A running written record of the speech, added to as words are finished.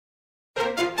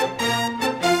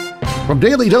From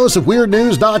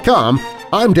DailyDoseOfWeirdNews.com,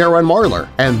 I'm Darren Marlar,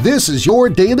 and this is your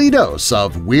Daily Dose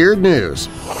of Weird News.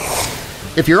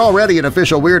 If you're already an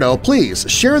official weirdo, please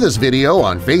share this video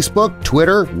on Facebook,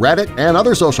 Twitter, Reddit, and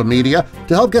other social media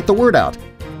to help get the word out.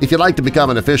 If you'd like to become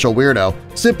an official weirdo,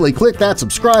 simply click that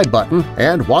subscribe button,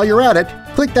 and while you're at it,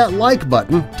 click that like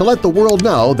button to let the world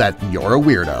know that you're a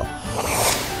weirdo.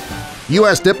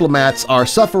 U.S. diplomats are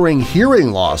suffering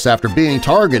hearing loss after being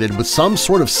targeted with some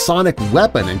sort of sonic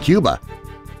weapon in Cuba.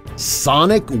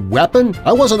 Sonic weapon?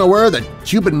 I wasn't aware that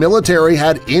Cuban military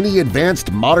had any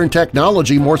advanced modern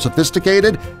technology more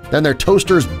sophisticated than their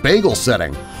toaster's bagel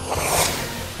setting.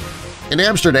 In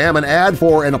Amsterdam, an ad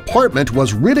for an apartment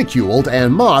was ridiculed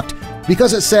and mocked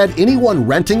because it said anyone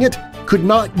renting it could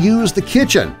not use the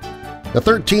kitchen. The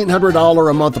 $1,300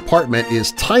 a month apartment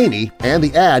is tiny, and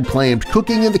the ad claimed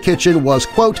cooking in the kitchen was,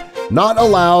 quote, not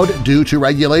allowed due to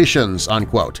regulations,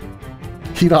 unquote.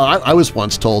 You know, I was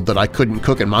once told that I couldn't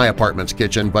cook in my apartment's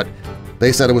kitchen, but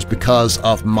they said it was because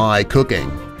of my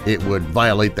cooking. It would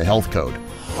violate the health code.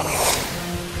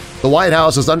 The White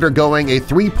House is undergoing a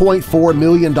 $3.4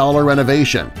 million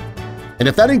renovation. And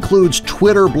if that includes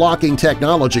Twitter blocking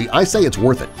technology, I say it's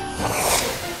worth it.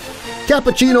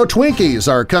 Cappuccino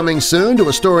Twinkies are coming soon to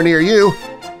a store near you.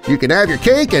 You can have your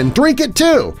cake and drink it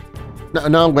too.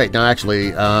 Reverse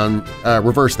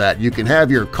that. You can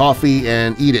have your coffee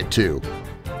and eat it too.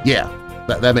 Yeah,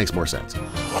 that makes more sense.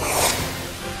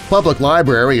 Public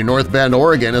Library in North Bend,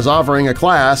 Oregon is offering a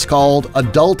class called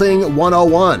Adulting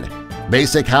 101,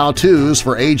 Basic How-Tos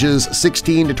for ages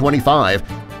 16 to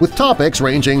 25, with topics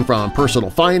ranging from personal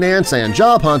finance and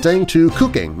job hunting to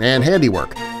cooking and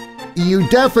handiwork. You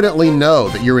definitely know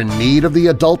that you're in need of the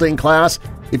adulting class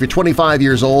if you're 25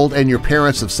 years old and your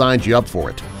parents have signed you up for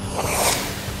it.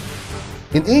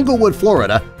 In Inglewood,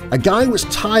 Florida, a guy was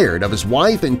tired of his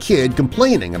wife and kid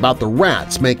complaining about the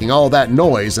rats making all that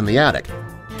noise in the attic.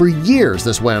 For years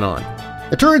this went on.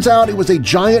 It turns out it was a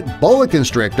giant boa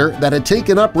constrictor that had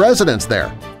taken up residence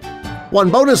there.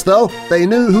 One bonus, though, they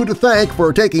knew who to thank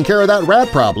for taking care of that rat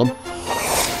problem.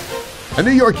 A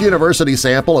New York University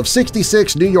sample of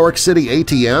 66 New York City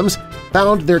ATMs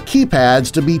found their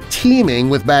keypads to be teeming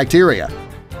with bacteria.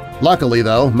 Luckily,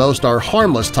 though, most are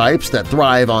harmless types that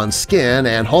thrive on skin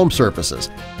and home surfaces.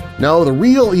 No, the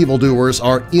real evildoers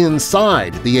are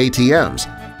inside the ATMs.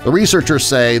 The researchers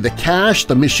say the cash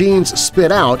the machines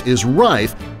spit out is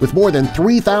rife with more than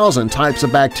 3,000 types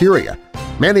of bacteria.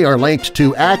 Many are linked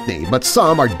to acne, but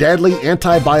some are deadly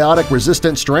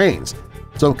antibiotic-resistant strains.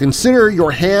 So consider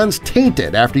your hands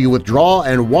tainted after you withdraw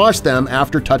and wash them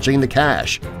after touching the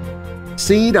cash.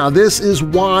 See, now this is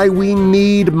why we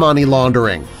need money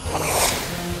laundering.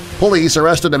 Police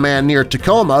arrested a man near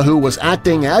Tacoma who was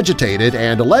acting agitated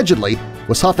and allegedly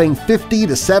was huffing 50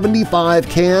 to 75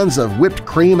 cans of whipped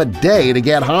cream a day to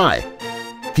get high.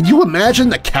 Can you imagine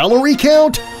the calorie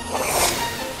count?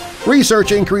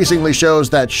 Research increasingly shows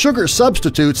that sugar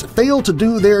substitutes fail to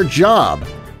do their job.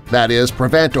 That is,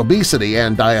 prevent obesity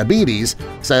and diabetes,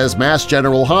 says Mass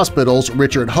General Hospital's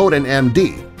Richard Hoden,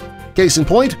 MD. Case in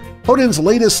point, Hoden's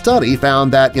latest study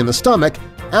found that in the stomach,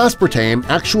 aspartame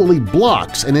actually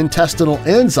blocks an intestinal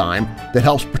enzyme that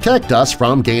helps protect us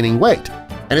from gaining weight.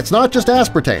 And it's not just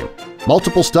aspartame.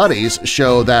 Multiple studies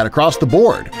show that across the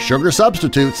board, sugar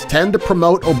substitutes tend to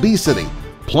promote obesity,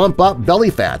 plump up belly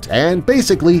fat, and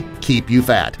basically keep you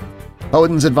fat.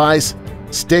 Hoden's advice: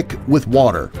 stick with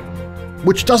water,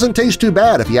 which doesn't taste too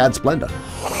bad if you add Splenda.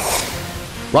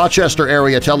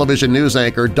 Rochester-area television news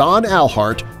anchor Don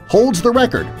Alhart holds the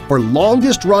record for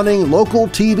longest-running local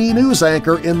TV news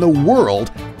anchor in the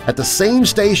world at the same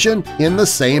station in the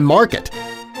same market.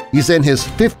 He's in his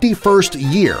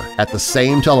 51st year at the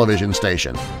same television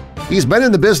station. He's been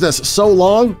in the business so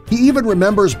long, he even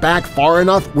remembers back far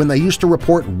enough when they used to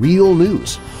report real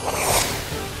news.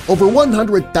 Over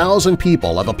 100,000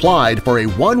 people have applied for a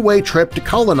one-way trip to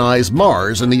colonize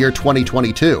Mars in the year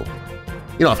 2022.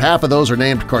 You know, if half of those are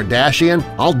named Kardashian,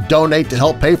 I'll donate to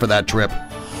help pay for that trip.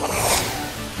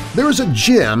 There is a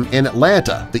gym in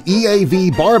Atlanta, the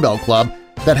EAV Barbell Club,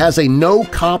 that has a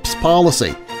no-cops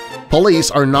policy.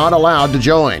 Police are not allowed to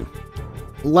join.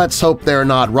 Let's hope they're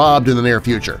not robbed in the near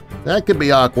future. That could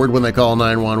be awkward when they call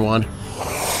 911.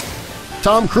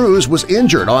 Tom Cruise was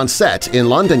injured on set in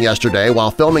London yesterday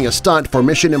while filming a stunt for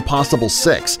Mission Impossible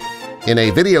 6. In a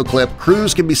video clip,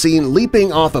 Cruise can be seen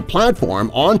leaping off a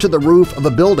platform onto the roof of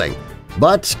a building,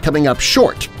 but coming up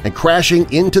short and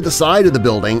crashing into the side of the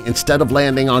building instead of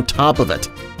landing on top of it.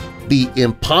 The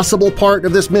impossible part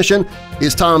of this mission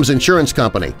is Tom's insurance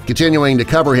company, continuing to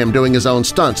cover him doing his own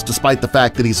stunts despite the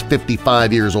fact that he's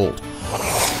 55 years old.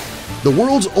 The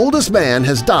world's oldest man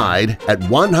has died at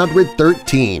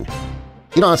 113.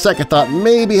 On second thought,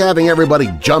 maybe having everybody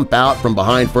jump out from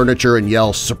behind furniture and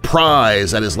yell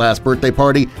 "surprise" at his last birthday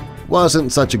party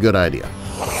wasn't such a good idea.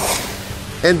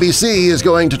 NBC is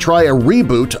going to try a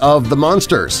reboot of The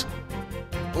Munsters.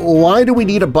 Why do we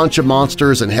need a bunch of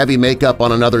monsters and heavy makeup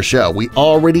on another show? We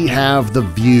already have The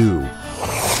View.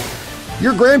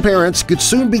 Your grandparents could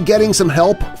soon be getting some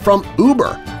help from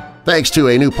Uber. Thanks to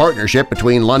a new partnership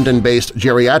between London-based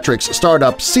geriatrics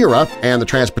startup Sira and the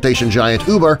transportation giant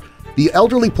Uber, the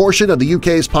elderly portion of the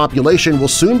UK's population will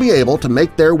soon be able to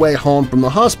make their way home from the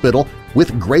hospital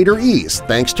with greater ease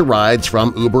thanks to rides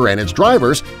from Uber and its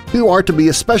drivers, who are to be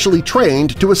especially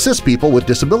trained to assist people with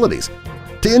disabilities.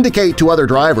 To indicate to other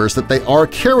drivers that they are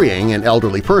carrying an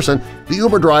elderly person, the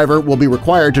Uber driver will be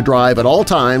required to drive at all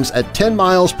times at 10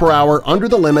 miles per hour under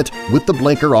the limit with the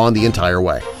blinker on the entire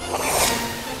way.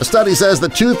 A study says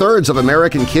that 2/3 of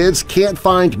American kids can't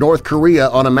find North Korea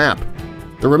on a map.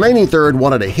 The remaining third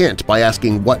wanted a hint by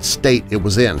asking what state it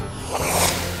was in.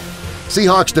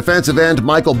 Seahawks defensive end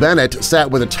Michael Bennett sat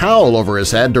with a towel over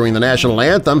his head during the national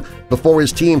anthem before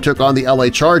his team took on the LA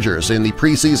Chargers in the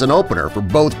preseason opener for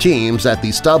both teams at the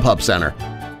StubHub Center.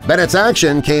 Bennett's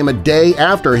action came a day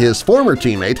after his former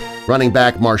teammate, running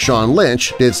back Marshawn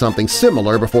Lynch, did something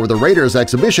similar before the Raiders'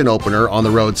 exhibition opener on the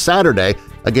road Saturday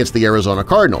against the Arizona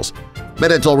Cardinals.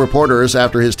 Bennett told reporters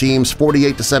after his team's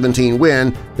 48-17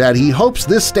 win that he hopes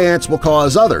this stance will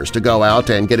cause others to go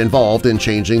out and get involved in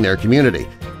changing their community.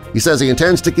 He says he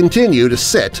intends to continue to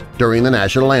sit during the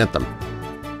national anthem.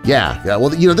 Well,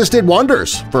 this did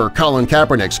wonders for Colin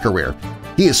Kaepernick's career.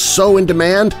 He is so in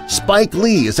demand, Spike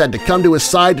Lee has had to come to his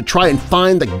side to try and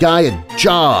find the guy a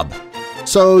job.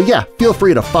 So yeah, feel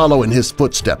free to follow in his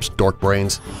footsteps, dork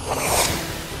brains.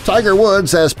 Tiger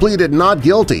Woods has pleaded not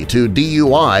guilty to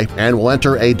DUI and will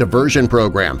enter a diversion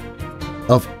program.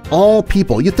 Of all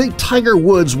people, you'd think Tiger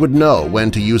Woods would know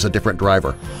when to use a different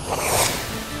driver.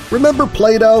 Remember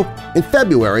Play-Doh? In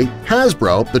February,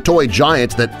 Hasbro, the toy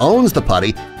giant that owns the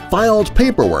putty, filed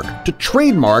paperwork to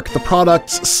trademark the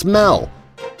product's smell.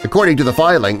 According to the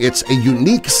filing, it's a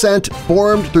unique scent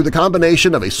formed through the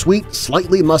combination of a sweet,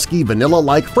 slightly musky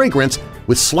vanilla-like fragrance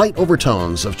with slight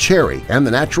overtones of cherry and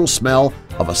the natural smell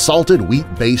of a salted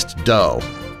wheat-based dough.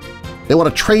 They want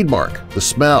to trademark the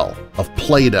smell of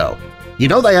Play-Doh. You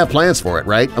know they have plans for it,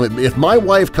 right? I mean, if my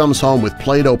wife comes home with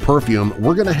Play-Doh perfume,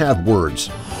 we're going to have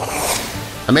words.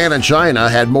 A man in China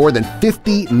had more than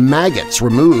 50 maggots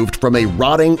removed from a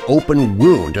rotting open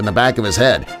wound in the back of his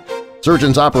head.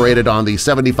 Surgeons operated on the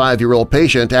 75-year-old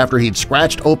patient after he'd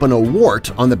scratched open a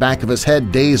wart on the back of his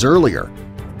head days earlier.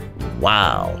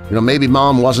 Wow, maybe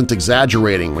Mom wasn't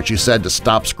exaggerating when she said to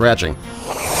stop scratching.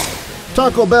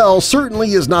 Taco Bell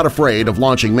certainly is not afraid of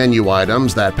launching menu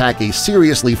items that pack a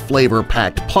seriously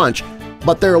flavor-packed punch,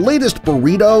 but their latest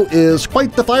burrito is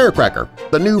quite the firecracker.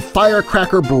 The new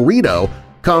Firecracker Burrito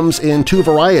comes in 2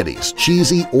 varieties,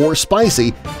 cheesy or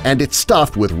spicy, and it's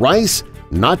stuffed with rice,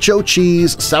 nacho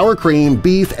cheese, sour cream,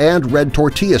 beef, and red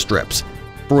tortilla strips.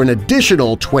 For an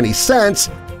additional 20 cents,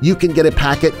 you can get a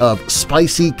packet of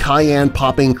spicy cayenne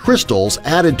popping crystals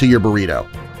added to your burrito.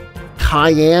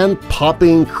 Cayenne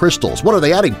popping crystals. What are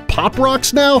they adding, Pop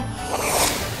Rocks now?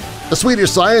 A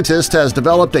Swedish scientist has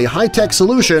developed a high-tech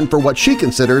solution for what she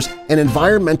considers an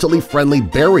environmentally friendly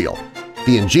burial.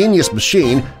 The ingenious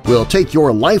machine will take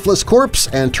your lifeless corpse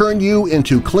and turn you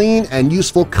into clean and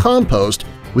useful compost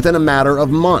within a matter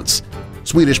of months.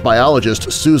 Swedish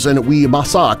biologist Susan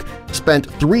Wiemasak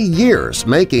spent 3 years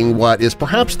making what is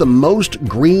perhaps the most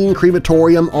green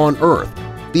crematorium on Earth.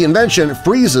 The invention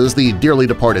freezes the dearly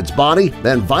departed's body,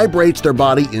 then vibrates their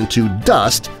body into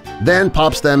dust, then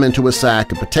pops them into a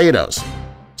sack of potatoes.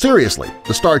 Seriously,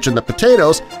 the starch in the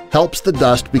potatoes helps the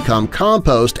dust become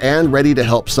compost and ready to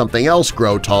help something else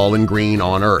grow tall and green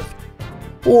on Earth.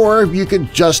 Or you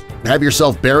could just have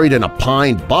yourself buried in a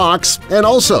pine box and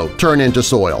also turn into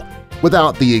soil,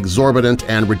 without the exorbitant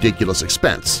and ridiculous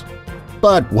expense.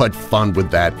 But what fun would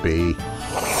that be?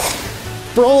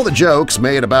 For all the jokes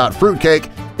made about fruitcake,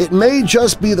 it may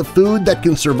just be the food that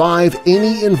can survive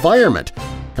any environment.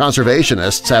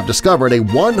 Conservationists have discovered a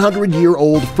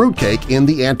 100-year-old fruitcake in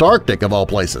the Antarctic of all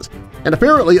places, and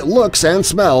apparently it looks and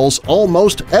smells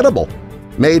almost edible.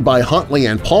 Made by Huntley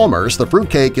 & Palmer's, the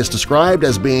fruitcake is described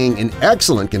as being in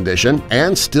excellent condition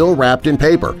and still wrapped in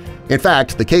paper. In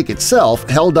fact, the cake itself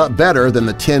held up better than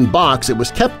the tin box it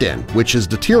was kept in, which is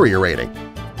deteriorating.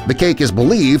 The cake is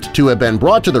believed to have been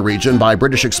brought to the region by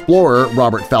British explorer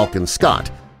Robert Falcon Scott.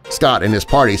 Scott and his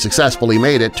party successfully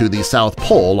made it to the South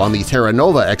Pole on the Terra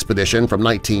Nova expedition from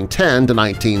 1910 to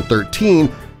 1913,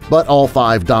 but all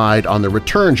 5 died on the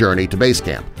return journey to base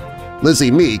camp.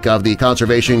 Lizzie Meek of the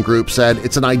conservation group said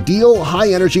it's an ideal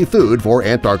high-energy food for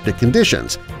Antarctic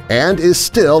conditions and is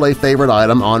still a favorite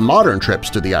item on modern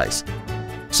trips to the ice.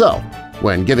 So,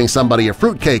 when giving somebody a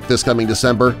fruitcake this coming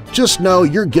December, just know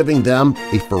you're giving them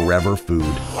a forever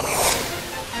food.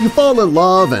 You fall in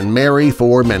love and marry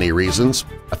for many reasons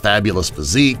 – a fabulous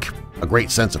physique, a great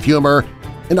sense of humor,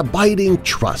 and abiding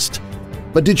trust.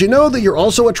 But did you know that you're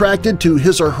also attracted to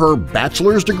his or her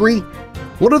bachelor's degree?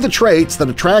 One of the traits that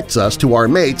attracts us to our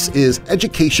mates is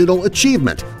educational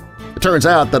achievement. It turns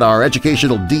out that our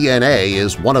educational DNA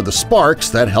is one of the sparks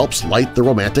that helps light the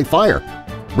romantic fire.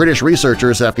 British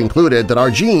researchers have concluded that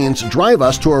our genes drive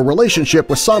us to a relationship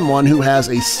with someone who has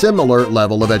a similar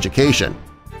level of education.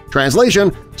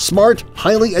 Translation: smart,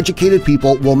 highly educated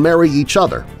people will marry each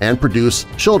other and produce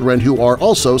children who are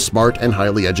also smart and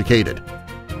highly educated.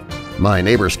 My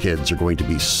neighbor's kids are going to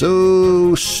be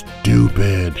so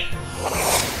stupid.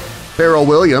 Pharrell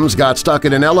Williams got stuck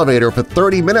in an elevator for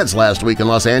 30 minutes last week in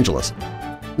Los Angeles.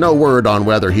 No word on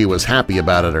whether he was happy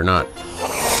about it or not.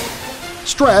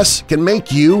 Stress can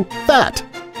make you fat.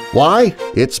 Why?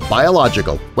 It's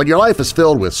biological. When your life is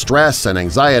filled with stress and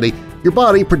anxiety, your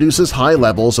body produces high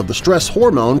levels of the stress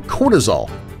hormone cortisol,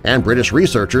 and British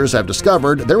researchers have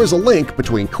discovered there is a link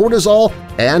between cortisol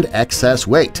and excess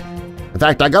weight. In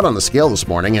fact, I got on the scale this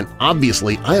morning and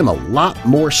obviously I am a lot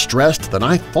more stressed than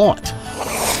I thought.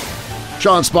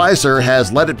 Sean Spicer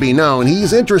has let it be known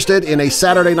he's interested in a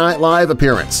Saturday Night Live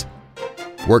appearance.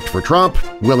 Worked for Trump,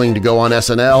 willing to go on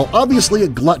SNL, obviously a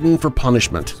glutton for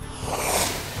punishment.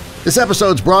 This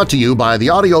episode's brought to you by the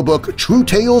audiobook True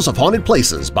Tales of Haunted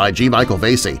Places by G. Michael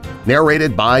Vasey,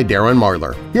 narrated by Darren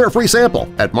Marlar. Hear a free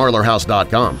sample at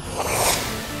marlarhouse.com.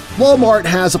 Walmart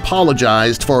has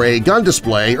apologized for a gun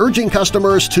display urging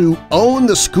customers to own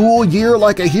the school year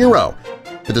like a hero.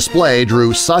 The display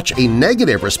drew such a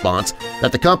negative response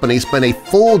that the company spent a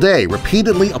full day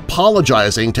repeatedly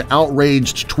apologizing to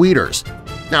outraged tweeters.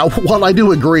 Now, while I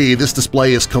do agree this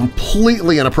display is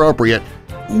completely inappropriate,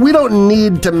 we don't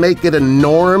need to make it a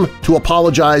norm to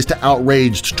apologize to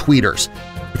outraged tweeters.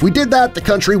 If we did that, the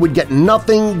country would get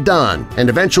nothing done, and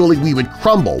eventually we would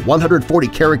crumble 140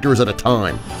 characters at a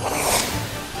time.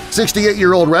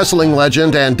 68-year-old wrestling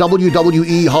legend and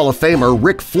WWE Hall of Famer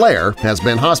Ric Flair has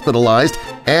been hospitalized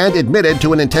and admitted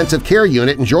to an intensive care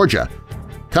unit in Georgia.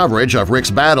 Coverage of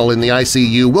Ric's battle in the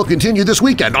ICU will continue this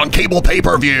weekend on cable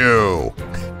pay-per-view.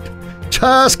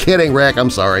 Just kidding, Rick. I'm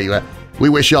sorry. We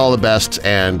wish you all the best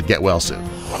and get well soon.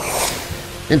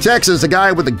 In Texas, a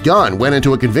guy with a gun went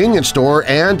into a convenience store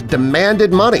and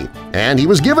demanded money, and he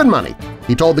was given money.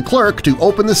 He told the clerk to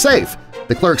open the safe.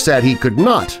 The clerk said he could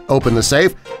not open the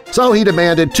safe, so he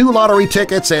demanded 2 lottery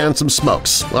tickets and some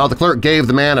smokes. Well, the clerk gave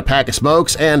the man a pack of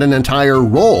smokes and an entire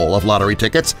roll of lottery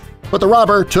tickets, but the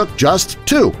robber took just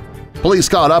 2. Police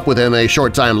caught up with him a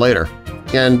short time later.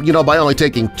 And, by only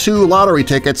taking 2 lottery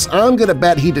tickets, I'm going to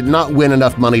bet he did not win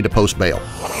enough money to post bail.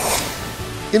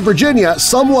 In Virginia,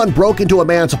 someone broke into a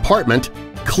man's apartment,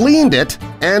 cleaned it,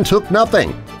 and took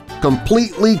nothing.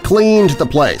 Completely cleaned the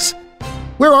place.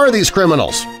 Where are these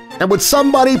criminals? And would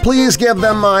somebody please give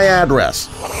them my address?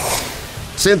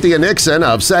 Cynthia Nixon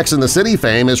of Sex and the City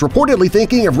fame is reportedly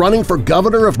thinking of running for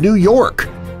governor of New York.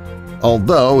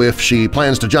 Although, if she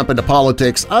plans to jump into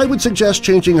politics, I would suggest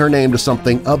changing her name to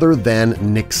something other than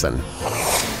Nixon.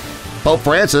 Pope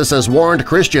Francis has warned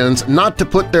Christians not to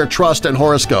put their trust in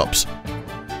horoscopes.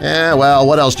 Well,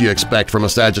 what else do you expect from a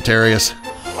Sagittarius?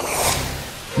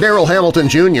 Daryl Hamilton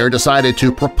Jr. decided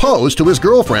to propose to his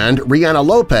girlfriend, Rihanna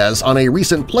Lopez, on a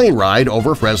recent plane ride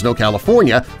over Fresno,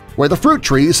 California, where the fruit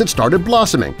trees had started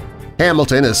blossoming.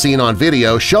 Hamilton is seen on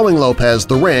video showing Lopez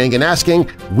the ring and asking,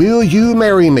 "Will you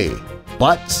marry me?"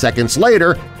 But seconds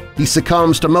later, he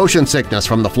succumbs to motion sickness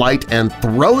from the flight and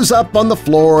throws up on the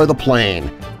floor of the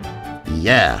plane.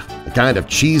 Yeah, the kind of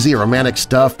cheesy romantic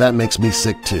stuff that makes me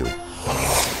sick too.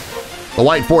 The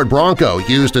white Ford Bronco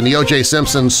used in the O.J.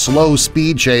 Simpson's slow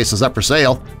speed chase is up for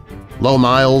sale. Low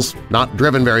miles, not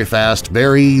driven very fast,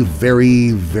 very,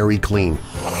 very, very clean.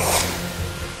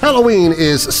 Halloween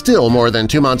is still more than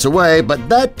 2 months away, but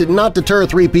that did not deter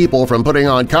 3 people from putting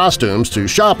on costumes to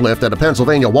shoplift at a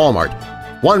Pennsylvania Walmart.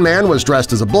 One man was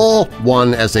dressed as a bull,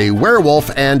 one as a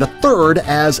werewolf, and a third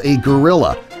as a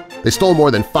gorilla. They stole more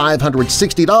than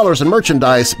 $560 in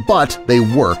merchandise, but they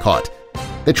were caught.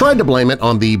 They tried to blame it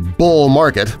on the bull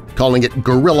market, calling it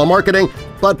guerrilla marketing,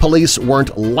 but police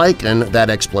weren't liking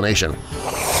that explanation.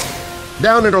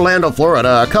 Down in Orlando,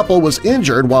 Florida, a couple was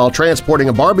injured while transporting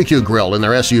a barbecue grill in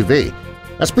their SUV.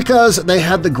 That's because they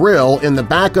had the grill in the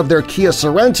back of their Kia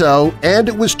Sorento and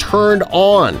it was turned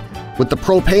on, with the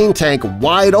propane tank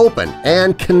wide open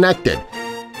and connected.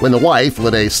 When the wife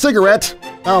lit a cigarette,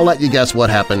 I'll let you guess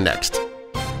what happened next.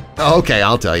 Okay,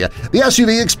 I'll tell you. The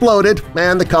SUV exploded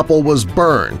and the couple was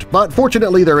burned, but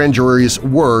fortunately their injuries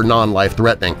were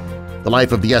non-life-threatening. The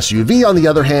life of the SUV, on the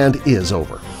other hand, is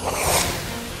over.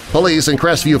 Police in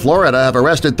Crestview, Florida have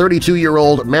arrested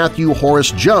 32-year-old Matthew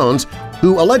Horace Jones,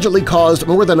 who allegedly caused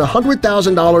more than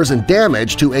 $100,000 in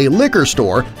damage to a liquor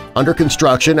store under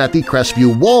construction at the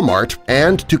Crestview Walmart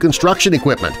and to construction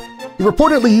equipment. He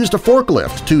reportedly used a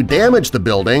forklift to damage the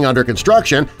building under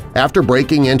construction after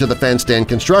breaking into the fenced-in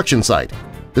construction site.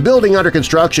 The building under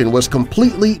construction was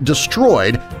completely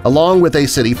destroyed, along with a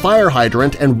city fire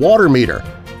hydrant and water meter.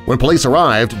 When police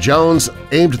arrived, Jones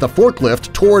aimed the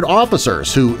forklift toward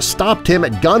officers who stopped him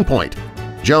at gunpoint.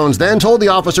 Jones then told the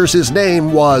officers his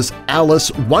name was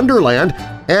Alice Wonderland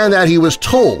and that he was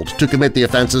told to commit the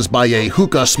offenses by a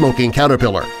hookah-smoking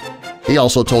caterpillar. He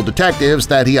also told detectives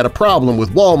that he had a problem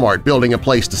with Walmart building a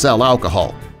place to sell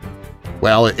alcohol.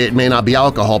 Well, it may not be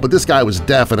alcohol, but this guy was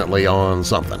definitely on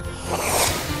something.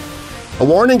 A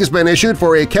warning has been issued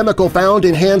for a chemical found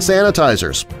in hand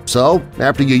sanitizers, so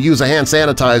after you use a hand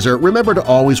sanitizer, remember to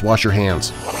always wash your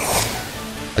hands.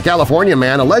 A California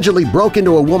man allegedly broke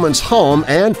into a woman's home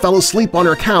and fell asleep on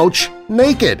her couch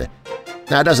naked.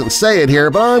 Now, it doesn't say it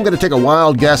here, but I'm going to take a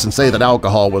wild guess and say that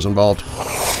alcohol was involved.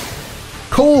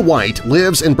 Cole White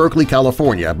lives in Berkeley,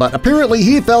 California, but apparently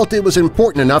he felt it was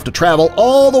important enough to travel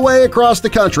all the way across the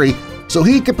country so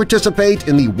he could participate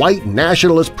in the white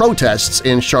nationalist protests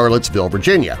in Charlottesville,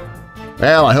 Virginia.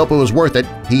 Well, I hope it was worth it.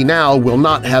 He now will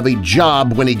not have a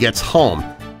job when he gets home.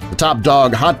 The Top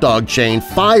Dog hot dog chain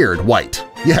fired White.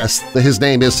 Yes, his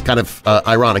name is kind of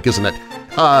ironic, isn't it?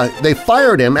 They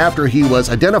fired him after he was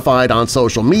identified on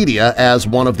social media as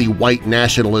one of the white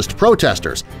nationalist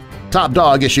protesters. Top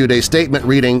Dog issued a statement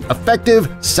reading, "Effective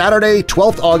Saturday,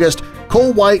 12th August,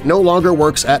 Cole White no longer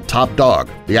works at Top Dog.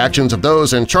 The actions of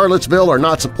those in Charlottesville are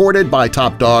not supported by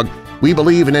Top Dog. We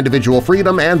believe in individual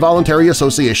freedom and voluntary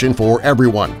association for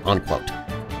everyone." Unquote.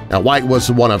 Now, White was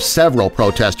one of several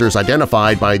protesters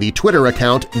identified by the Twitter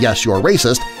account Yes You're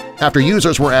Racist after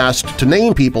users were asked to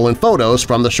name people in photos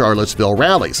from the Charlottesville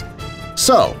rallies.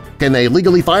 So, can they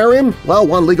legally fire him? Well,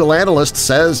 one legal analyst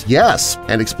says yes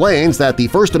and explains that the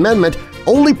First Amendment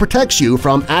only protects you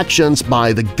from actions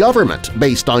by the government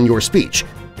based on your speech.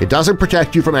 It doesn't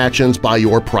protect you from actions by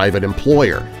your private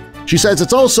employer. She says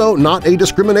it's also not a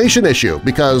discrimination issue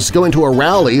because going to a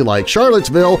rally like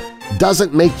Charlottesville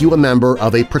doesn't make you a member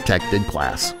of a protected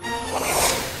class.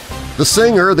 The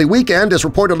singer The Weeknd is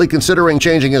reportedly considering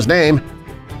changing his name.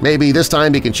 Maybe this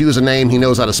time he can choose a name he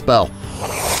knows how to spell.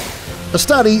 A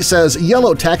study says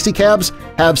yellow taxicabs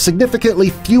have significantly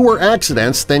fewer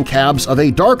accidents than cabs of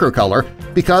a darker color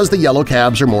because the yellow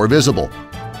cabs are more visible.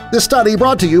 This study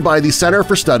brought to you by the Center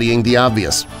for Studying the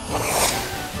Obvious.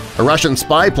 A Russian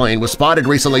spy plane was spotted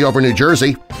recently over New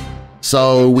Jersey,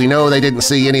 so we know they didn't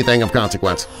see anything of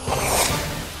consequence.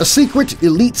 A secret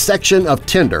elite section of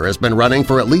Tinder has been running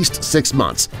for at least 6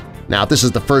 months. Now, if this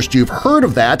is the first you've heard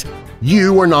of that,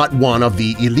 you are not one of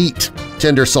the elite.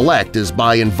 Tinder Select is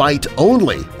by invite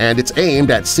only, and it's aimed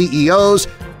at CEOs,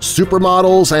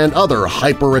 supermodels, and other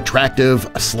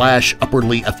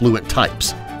hyper-attractive/upwardly affluent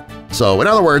types. So, in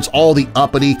other words, all the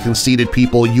uppity, conceited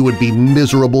people you would be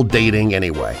miserable dating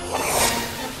anyway.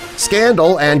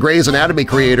 Scandal and Grey's Anatomy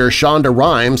creator Shonda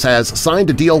Rhimes has signed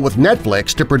a deal with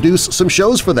Netflix to produce some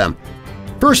shows for them.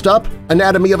 First up,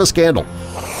 Anatomy of a Scandal.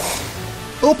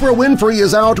 Oprah Winfrey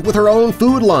is out with her own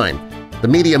food line. The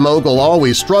media mogul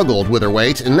always struggled with her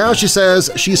weight, and now she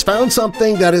says she's found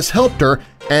something that has helped her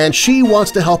and she wants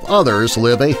to help others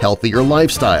live a healthier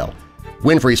lifestyle.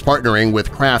 Winfrey's partnering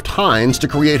with Kraft Heinz to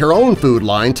create her own food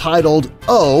line titled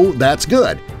Oh, That's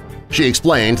Good. She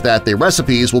explained that the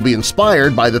recipes will be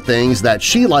inspired by the things that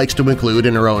she likes to include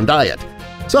in her own diet.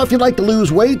 So if you'd like to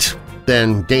lose weight,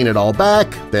 then gain it all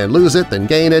back, then lose it, then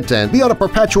gain it, and be on a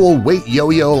perpetual weight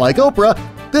yo-yo like Oprah,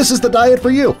 this is the diet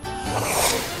for you.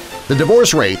 The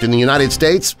divorce rate in the United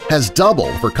States has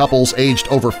doubled for couples aged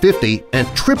over 50 and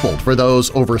tripled for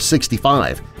those over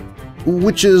 65,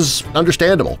 which is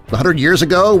understandable. 100 years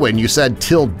ago, when you said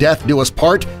 "till death do us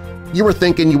part," you were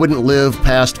thinking you wouldn't live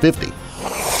past 50.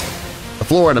 A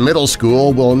Florida middle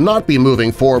school will not be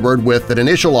moving forward with an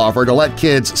initial offer to let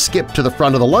kids skip to the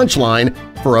front of the lunch line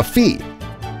for a fee.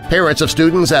 Parents of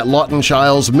students at Lawton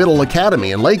Childs Middle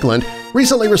Academy in Lakeland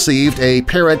recently received a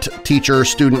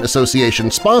Parent-Teacher-Student Association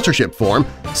sponsorship form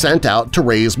sent out to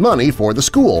raise money for the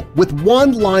school, with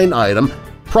one line item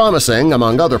promising,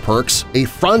 among other perks, a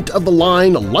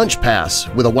front-of-the-line lunch pass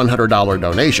with a $100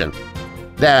 donation.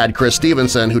 Dad Chris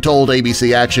Stevenson, who told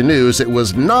ABC Action News it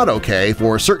was not okay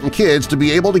for certain kids to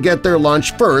be able to get their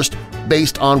lunch first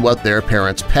based on what their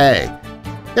parents pay.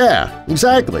 Yeah,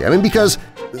 exactly. I mean, because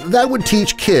that would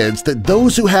teach kids that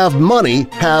those who have money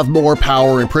have more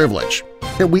power and privilege.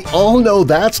 And we all know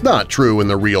that's not true in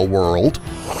the real world.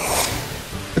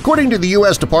 According to the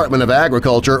U.S. Department of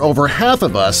Agriculture, over half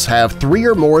of us have 3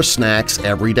 or more snacks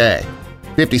every day.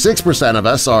 56% of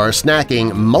us are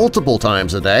snacking multiple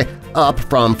times a day, up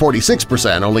from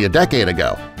 46% only a decade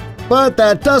ago. But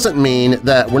that doesn't mean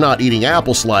that we're not eating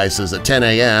apple slices at 10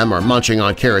 a.m. or munching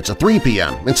on carrots at 3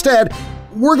 p.m. Instead,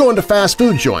 we're going to fast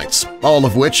food joints, all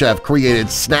of which have created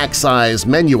snack-size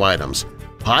menu items.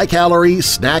 High-calorie,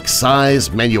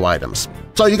 snack-size menu items.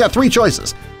 So you got 3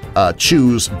 choices.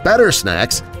 Choose better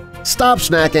snacks, stop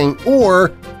snacking, or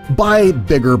buy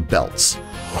bigger belts.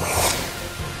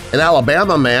 An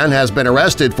Alabama man has been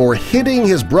arrested for hitting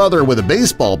his brother with a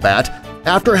baseball bat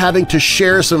after having to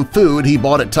share some food he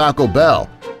bought at Taco Bell.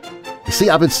 You see,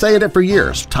 I've been saying it for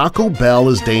years. Taco Bell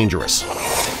is dangerous.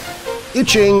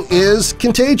 Itching is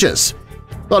contagious.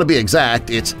 Well, to be exact,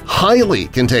 it's highly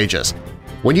contagious.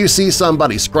 When you see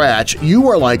somebody scratch, you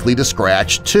are likely to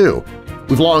scratch too.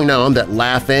 We've long known that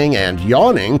laughing and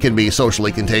yawning can be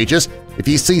socially contagious. If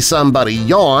you see somebody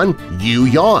yawn, you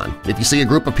yawn. If you see a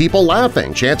group of people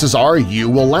laughing, chances are you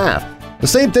will laugh. The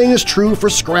same thing is true for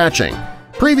scratching.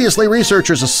 Previously,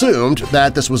 researchers assumed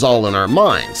that this was all in our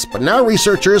minds, but now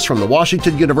researchers from the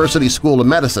Washington University School of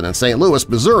Medicine in St. Louis,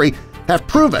 Missouri, have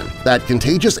proven that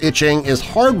contagious itching is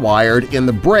hardwired in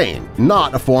the brain,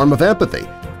 not a form of empathy.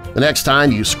 The next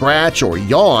time you scratch or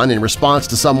yawn in response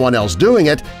to someone else doing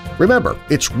it, remember,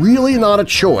 it's really not a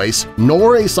choice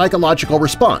nor a psychological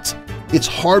response. It's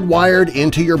hardwired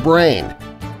into your brain.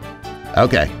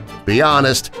 Okay, be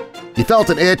honest. You felt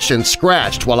an itch and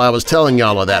scratched while I was telling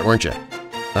y'all of that, weren't you?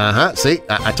 See,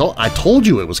 I told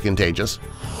you it was contagious.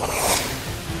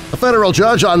 A federal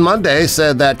judge on Monday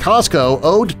said that Costco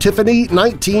owed Tiffany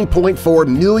 $19.4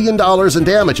 million in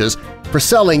damages for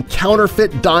selling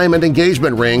counterfeit diamond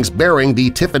engagement rings bearing the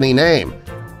Tiffany name.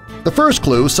 The first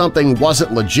clue something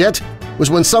wasn't legit was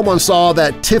when someone saw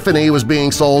that Tiffany was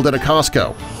being sold at a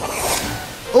Costco.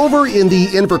 Over in the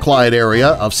Inverclyde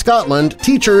area of Scotland,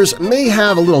 teachers may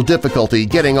have a little difficulty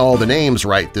getting all the names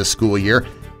right this school year.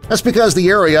 That's because the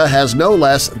area has no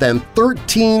less than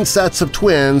 13 sets of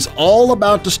twins all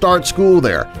about to start school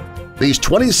there. These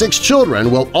 26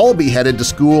 children will all be headed to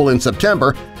school in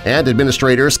September, and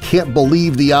administrators can't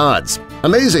believe the odds.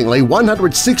 Amazingly,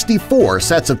 164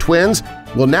 sets of twins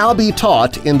will now be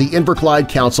taught in the Inverclyde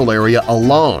Council area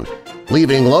alone,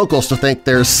 leaving locals to think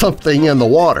there's something in the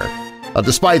water.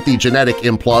 Despite the genetic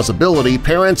implausibility,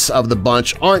 parents of the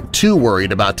bunch aren't too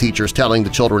worried about teachers telling the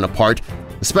children apart,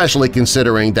 especially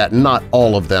considering that not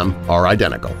all of them are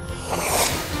identical.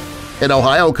 An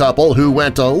Ohio couple who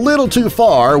went a little too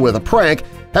far with a prank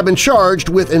have been charged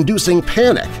with inducing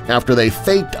panic after they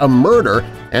faked a murder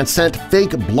and sent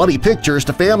fake bloody pictures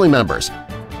to family members.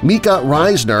 Mika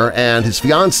Reisner and his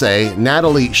fiancée,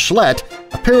 Natalie Schlett,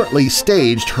 apparently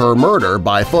staged her murder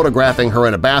by photographing her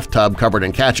in a bathtub covered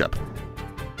in ketchup.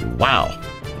 Wow,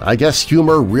 I guess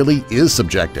humor really is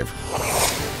subjective.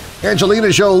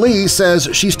 Angelina Jolie says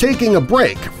she's taking a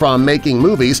break from making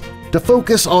movies to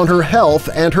focus on her health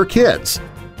and her kids.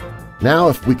 Now,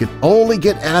 if we could only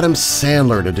get Adam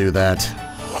Sandler to do that.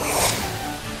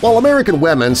 While American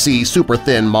women see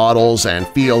super-thin models and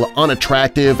feel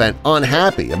unattractive and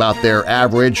unhappy about their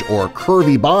average or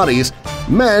curvy bodies,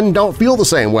 men don't feel the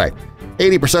same way.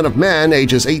 80% of men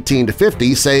ages 18 to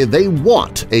 50 say they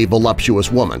want a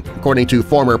voluptuous woman, according to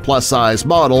former plus-size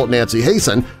model Nancy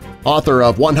Hasen, author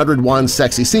of 101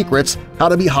 Sexy Secrets, How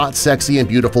to Be Hot, Sexy, and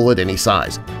Beautiful at Any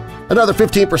Size. Another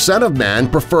 15% of men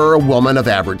prefer a woman of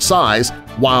average size,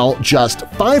 while just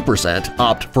 5%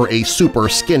 opt for a super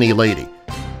skinny lady.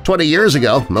 20 years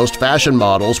ago, most fashion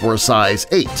models were a size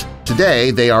 8. Today,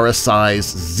 they are a size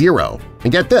 0.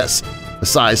 And get this, a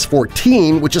size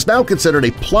 14, which is now considered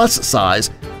a plus size,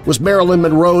 was Marilyn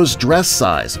Monroe's dress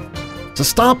size. So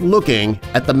stop looking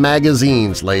at the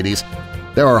magazines, ladies.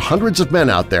 There are hundreds of men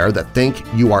out there that think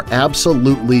you are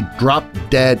absolutely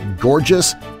drop-dead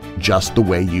gorgeous just the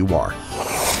way you are.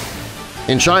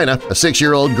 In China, a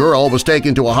 6-year-old girl was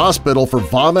taken to a hospital for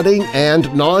vomiting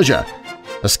and nausea.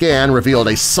 A scan revealed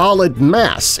a solid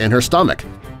mass in her stomach.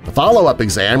 The follow-up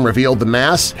exam revealed the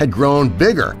mass had grown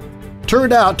bigger.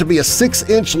 Turned out to be a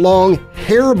 6-inch-long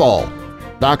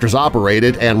hairball. Doctors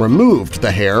operated and removed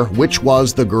the hair, which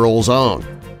was the girl's own.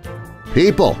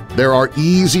 People, there are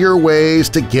easier ways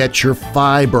to get your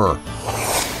fiber.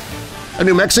 A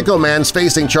New Mexico man's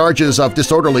facing charges of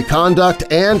disorderly conduct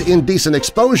and indecent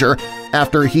exposure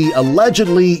after he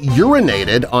allegedly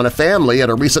urinated on a family at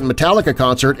a recent Metallica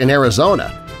concert in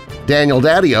Arizona. Daniel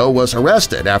Daddio was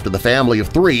arrested after the family of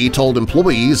 3 told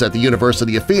employees at the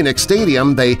University of Phoenix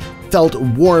Stadium they felt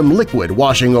warm liquid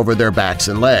washing over their backs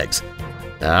and legs.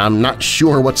 I'm not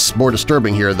sure what's more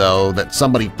disturbing here, though, that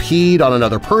somebody peed on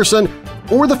another person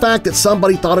or the fact that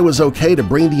somebody thought it was okay to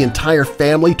bring the entire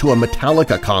family to a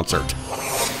Metallica concert.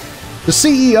 The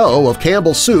CEO of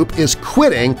Campbell's Soup is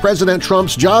quitting President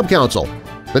Trump's job council.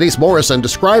 Denise Morrison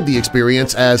described the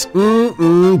experience as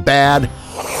bad.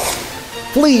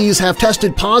 Fleas have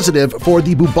tested positive for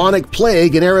the bubonic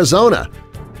plague in Arizona.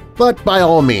 But by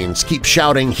all means, keep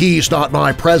shouting, "He's not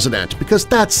my president," because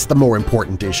that's the more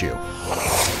important issue.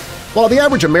 While the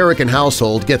average American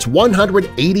household gets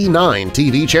 189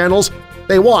 TV channels,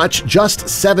 they watch just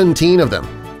 17 of them.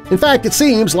 In fact, it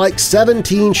seems like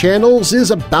 17 channels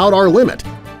is about our limit.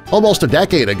 Almost a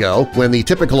decade ago, when the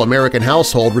typical American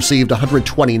household received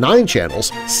 129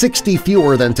 channels, 60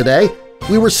 fewer than today,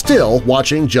 we were still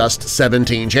watching just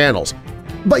 17 channels.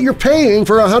 But you're paying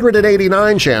for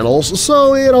 189 channels,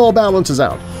 so it all balances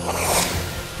out.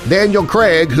 Daniel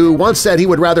Craig, who once said he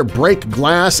would rather break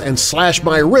glass and slash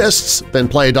my wrists than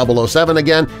play 007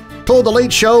 again, told The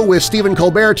Late Show with Stephen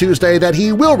Colbert Tuesday that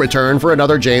he will return for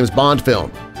another James Bond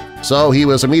film. So he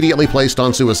was immediately placed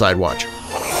on suicide watch.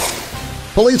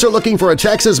 Police are looking for a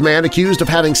Texas man accused of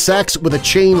having sex with a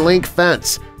chain-link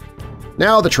fence.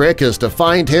 Now the trick is to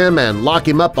find him and lock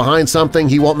him up behind something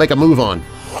he won't make a move on.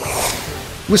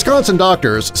 Wisconsin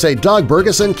doctors say Doug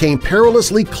Bergeson came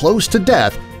perilously close to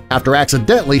death after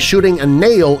accidentally shooting a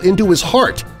nail into his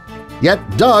heart.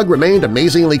 Yet Doug remained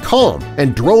amazingly calm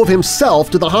and drove himself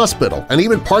to the hospital and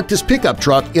even parked his pickup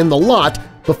truck in the lot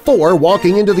before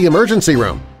walking into the emergency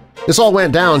room. This all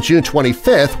went down June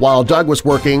 25th while Doug was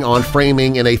working on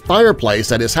framing in a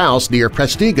fireplace at his house near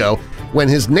Prestigo when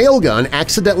his nail gun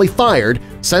accidentally fired,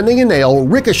 sending a nail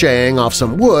ricocheting off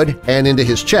some wood and into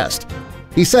his chest.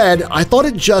 He said, "I thought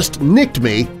it just nicked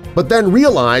me, but then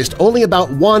realized only about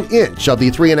 1 inch of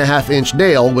the 3.5-inch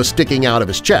nail was sticking out of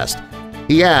his chest."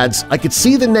 He adds, "I could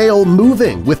see the nail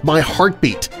moving with my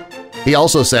heartbeat." He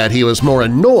also said he was more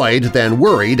annoyed than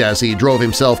worried as he drove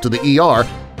himself to the ER,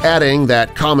 adding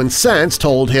that common sense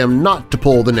told him not to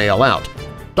pull the nail out.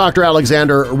 Dr.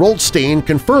 Alexander Roltstein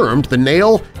confirmed the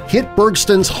nail hit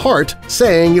Bergston's heart,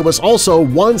 saying it was also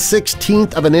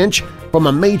 1/16 of an inch from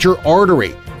a major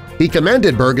artery. He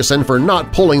commended Bergeson for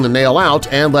not pulling the nail out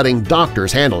and letting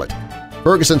doctors handle it.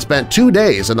 Bergeson spent 2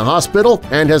 days in the hospital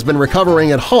and has been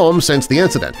recovering at home since the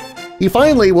incident. He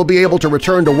finally will be able to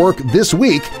return to work this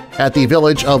week at the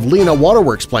Village of Lena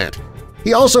Waterworks plant.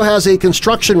 He also has a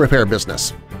construction repair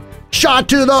business. Shot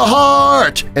to the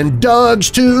heart, and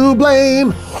Doug's to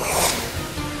blame.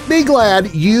 Be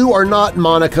glad you are not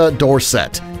Monica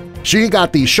Dorsett. She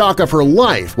got the shock of her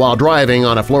life while driving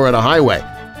on a Florida highway.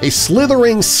 A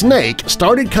slithering snake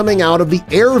started coming out of the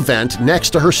air vent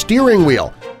next to her steering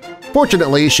wheel.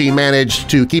 Fortunately, she managed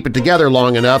to keep it together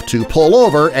long enough to pull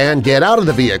over and get out of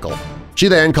the vehicle. She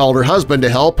then called her husband to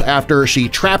help after she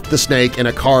trapped the snake in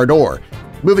a car door.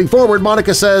 Moving forward,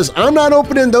 Monica says, "I'm not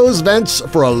opening those vents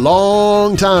for a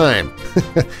long time."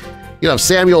 You know, if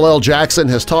Samuel L. Jackson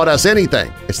has taught us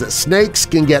anything, it's that snakes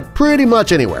can get pretty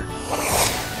much anywhere.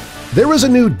 There is a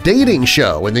new dating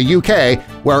show in the UK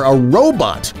where a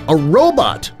robot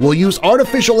will use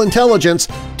artificial intelligence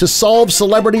to solve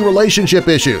celebrity relationship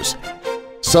issues.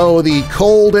 So the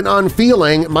cold and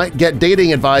unfeeling might get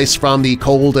dating advice from the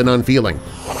cold and unfeeling.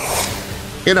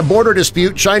 In a border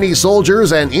dispute, Chinese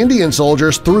soldiers and Indian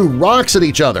soldiers threw rocks at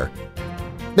each other.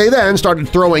 They then started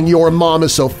throwing "your mom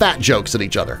is so fat" jokes at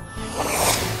each other.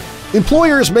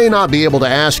 Employers may not be able to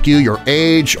ask you your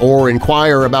age or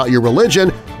inquire about your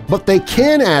religion, but they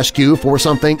can ask you for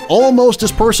something almost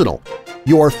as personal –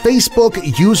 your Facebook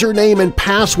username and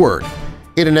password.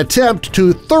 In an attempt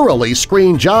to thoroughly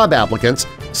screen job applicants,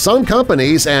 some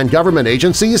companies and government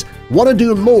agencies want to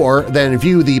do more than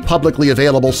view the publicly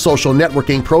available social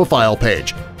networking profile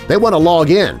page. They want to log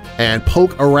in and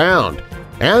poke around.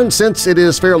 And since it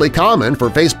is fairly common for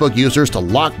Facebook users to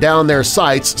lock down their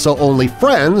sites so only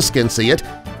friends can see it,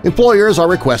 employers are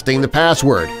requesting the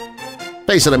password.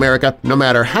 Face it, America, no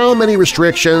matter how many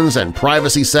restrictions and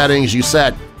privacy settings you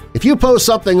set, if you post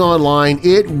something online,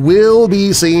 it will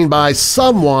be seen by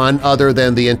someone other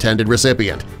than the intended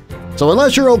recipient. So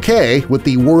unless you're okay with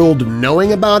the world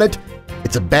knowing about it,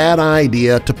 it's a bad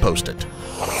idea to post it.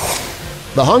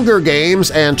 The Hunger Games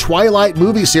and Twilight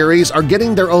movie series are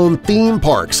getting their own theme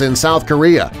parks in South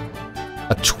Korea.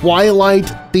 A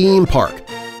Twilight theme park.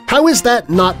 How is that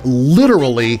not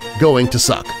literally going to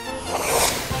suck?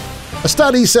 A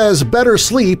study says better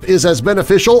sleep is as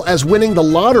beneficial as winning the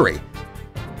lottery.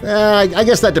 I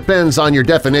guess that depends on your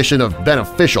definition of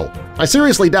beneficial. I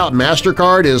seriously doubt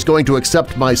MasterCard is going to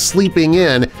accept my sleeping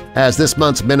in as this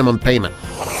month's minimum payment.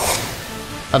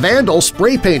 A vandal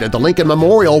spray-painted the Lincoln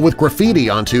Memorial with graffiti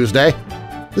on Tuesday.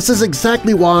 This is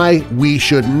exactly why we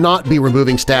should not be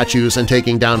removing statues and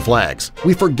taking down flags.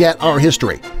 We forget our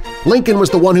history. Lincoln was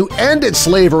the one who ended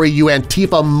slavery, you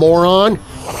Antifa moron!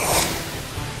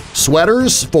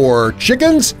 Sweaters for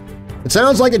chickens? It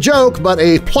sounds like a joke, but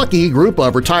a plucky group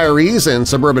of retirees in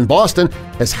suburban Boston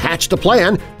has hatched a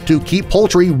plan to keep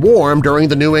poultry warm during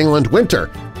the New England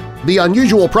winter. The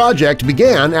unusual project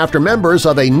began after members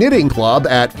of a knitting club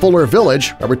at Fuller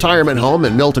Village, a retirement home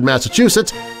in Milton,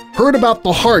 Massachusetts, heard about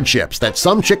the hardships that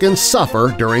some chickens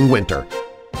suffer during winter.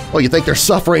 Well, you think they're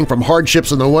suffering from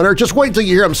hardships in the winter? Just wait till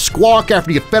you hear them squawk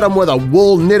after you fed them with a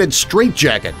wool-knitted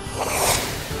straitjacket.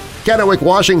 Kennewick,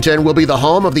 Washington will be the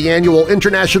home of the annual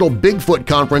International Bigfoot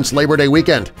Conference Labor Day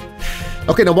weekend.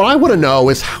 Okay, now what I want to know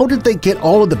is how did they get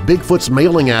all of the Bigfoot's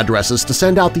mailing addresses to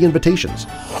send out the invitations?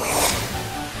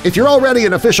 If you're already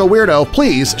an official weirdo,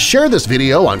 please share this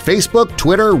video on Facebook,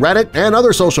 Twitter, Reddit, and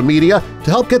other social media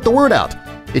to help get the word out.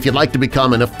 If you'd like to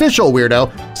become an official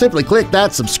weirdo, simply click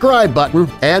that subscribe button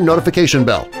and notification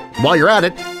bell. While you're at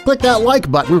it, click that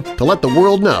like button to let the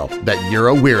world know that you're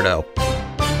a weirdo.